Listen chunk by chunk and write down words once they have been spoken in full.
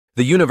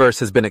The universe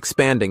has been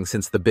expanding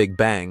since the Big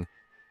Bang,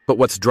 but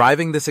what's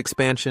driving this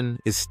expansion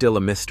is still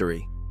a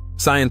mystery.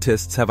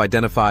 Scientists have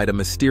identified a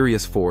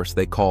mysterious force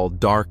they call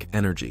dark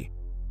energy,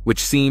 which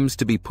seems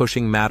to be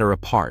pushing matter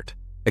apart,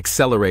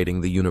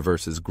 accelerating the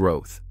universe's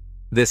growth.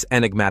 This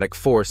enigmatic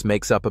force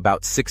makes up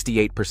about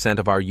 68%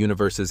 of our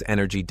universe's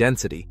energy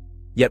density,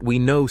 yet we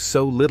know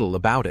so little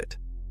about it.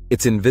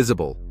 It's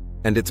invisible,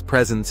 and its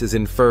presence is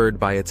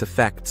inferred by its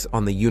effects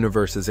on the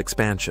universe's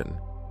expansion.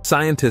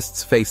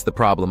 Scientists face the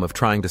problem of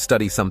trying to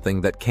study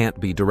something that can't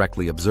be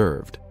directly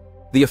observed.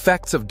 The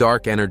effects of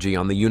dark energy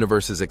on the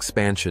universe's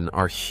expansion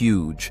are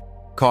huge,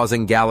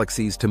 causing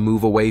galaxies to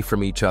move away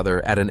from each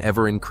other at an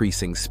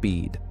ever-increasing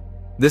speed.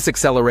 This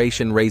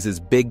acceleration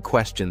raises big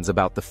questions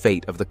about the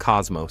fate of the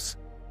cosmos.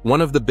 One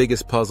of the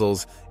biggest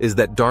puzzles is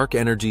that dark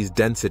energy's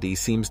density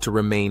seems to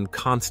remain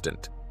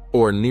constant,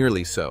 or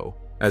nearly so,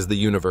 as the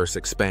universe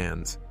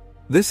expands.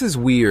 This is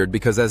weird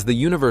because as the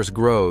universe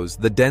grows,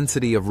 the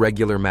density of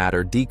regular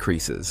matter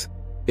decreases.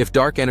 If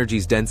dark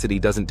energy's density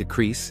doesn't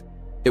decrease,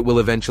 it will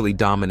eventually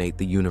dominate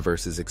the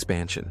universe's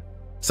expansion.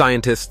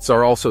 Scientists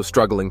are also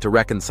struggling to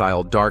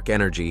reconcile dark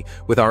energy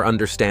with our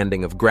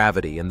understanding of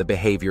gravity and the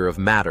behavior of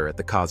matter at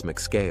the cosmic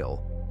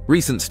scale.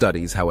 Recent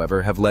studies,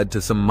 however, have led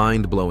to some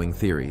mind-blowing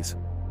theories.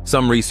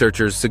 Some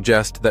researchers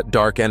suggest that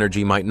dark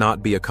energy might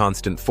not be a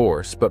constant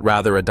force, but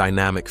rather a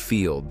dynamic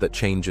field that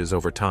changes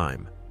over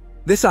time.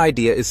 This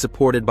idea is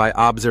supported by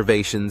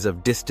observations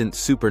of distant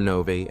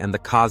supernovae and the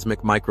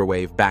cosmic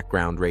microwave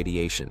background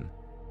radiation.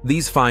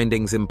 These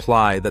findings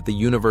imply that the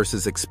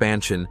universe's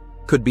expansion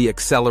could be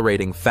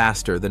accelerating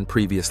faster than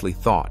previously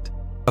thought.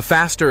 A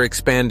faster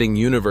expanding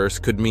universe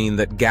could mean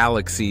that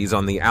galaxies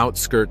on the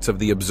outskirts of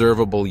the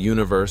observable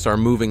universe are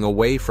moving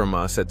away from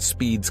us at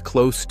speeds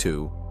close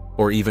to,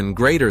 or even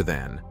greater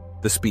than,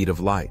 the speed of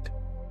light.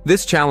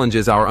 This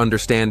challenges our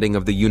understanding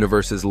of the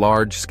universe's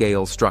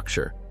large-scale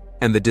structure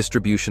and the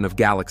distribution of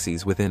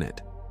galaxies within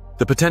it.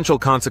 The potential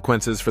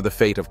consequences for the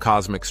fate of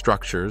cosmic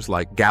structures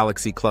like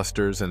galaxy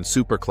clusters and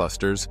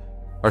superclusters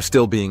are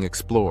still being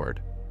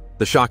explored.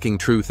 The shocking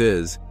truth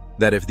is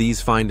that if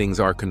these findings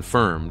are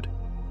confirmed,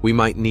 we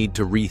might need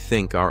to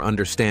rethink our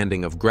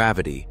understanding of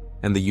gravity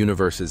and the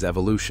universe's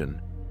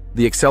evolution.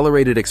 The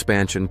accelerated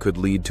expansion could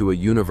lead to a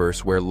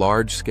universe where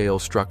large-scale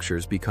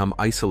structures become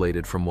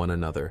isolated from one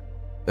another,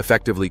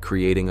 effectively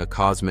creating a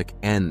cosmic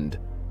end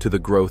to the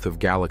growth of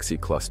galaxy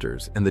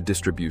clusters and the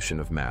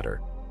distribution of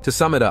matter. To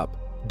sum it up,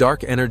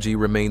 dark energy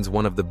remains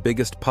one of the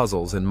biggest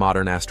puzzles in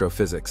modern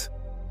astrophysics.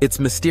 Its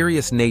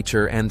mysterious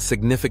nature and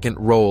significant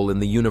role in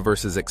the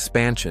universe's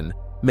expansion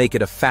make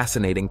it a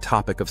fascinating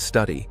topic of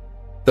study.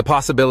 The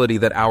possibility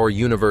that our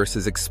universe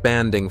is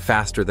expanding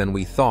faster than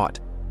we thought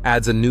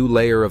adds a new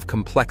layer of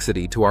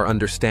complexity to our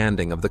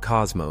understanding of the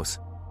cosmos.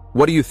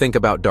 What do you think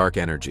about dark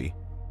energy?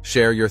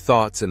 Share your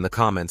thoughts in the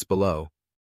comments below.